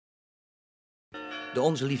De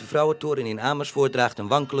Onze Lieve Vrouwentoren in Amersfoort draagt een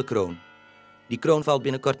wankele kroon. Die kroon valt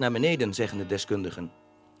binnenkort naar beneden, zeggen de deskundigen.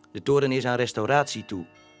 De toren is aan restauratie toe.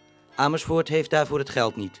 Amersfoort heeft daarvoor het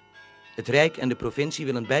geld niet. Het Rijk en de provincie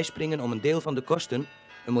willen bijspringen om een deel van de kosten,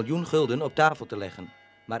 1 miljoen gulden, op tafel te leggen.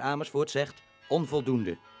 Maar Amersfoort zegt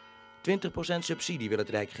onvoldoende. 20% subsidie wil het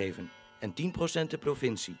Rijk geven en 10% de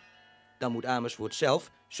provincie. Dan moet Amersfoort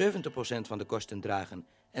zelf 70% van de kosten dragen.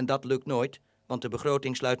 En dat lukt nooit, want de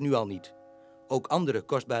begroting sluit nu al niet. Ook andere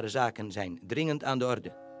kostbare zaken zijn dringend aan de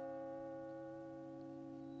orde.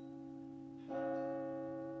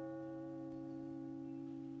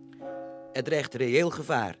 Er dreigt reëel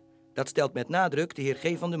gevaar. Dat stelt met nadruk de heer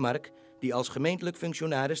G. van der Mark, die als gemeentelijk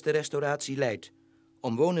functionaris de restauratie leidt.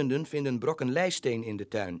 Omwonenden vinden brokken leisteen in de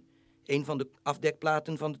tuin. Een van de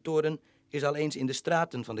afdekplaten van de toren is al eens in de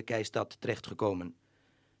straten van de Keistad terechtgekomen.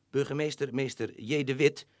 Burgemeester meester J. de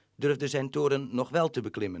Wit durfde zijn toren nog wel te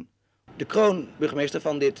beklimmen. De kroon, burgemeester,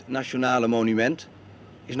 van dit nationale monument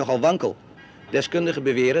is nogal wankel. Deskundigen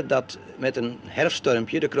beweren dat met een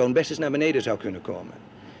herfststormpje de kroon best eens naar beneden zou kunnen komen.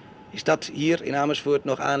 Is dat hier in Amersfoort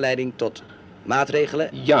nog aanleiding tot maatregelen?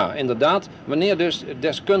 Ja, inderdaad. Wanneer dus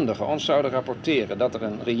deskundigen ons zouden rapporteren dat er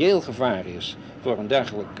een reëel gevaar is voor een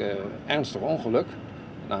dergelijk ernstig ongeluk,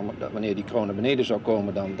 namelijk wanneer die kroon naar beneden zou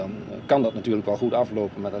komen, dan kan dat natuurlijk wel goed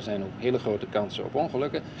aflopen, maar er zijn ook hele grote kansen op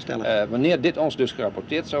ongelukken. Wanneer dit ons dus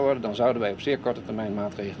gerapporteerd zou worden, dan zouden wij op zeer korte termijn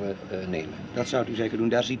maatregelen nemen. Dat zou u zeker doen,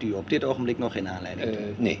 daar ziet u op dit ogenblik nog geen aanleiding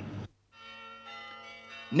toe? Nee.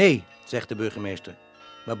 Nee, zegt de burgemeester.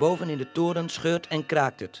 Maar boven in de toren scheurt en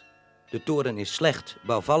kraakt het. De toren is slecht,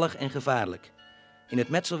 bouwvallig en gevaarlijk. In het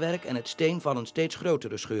metselwerk en het steen vallen steeds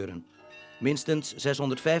grotere scheuren. Minstens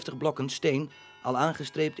 650 blokken steen, al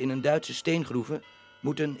aangestreept in een Duitse steengroeve,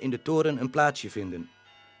 moeten in de toren een plaatsje vinden.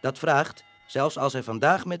 Dat vraagt, zelfs als er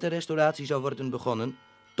vandaag met de restauratie zou worden begonnen,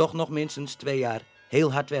 toch nog minstens 2 jaar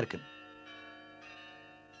heel hard werken.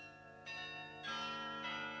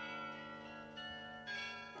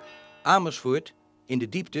 Amersfoort, in de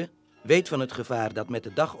diepte, weet van het gevaar dat met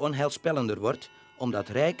de dag onheilspellender wordt, omdat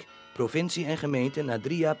Rijk, provincie en gemeente na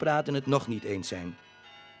 3 jaar praten het nog niet eens zijn.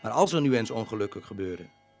 Maar als er nu eens ongelukken gebeuren.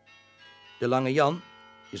 De Lange Jan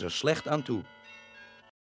is er slecht aan toe.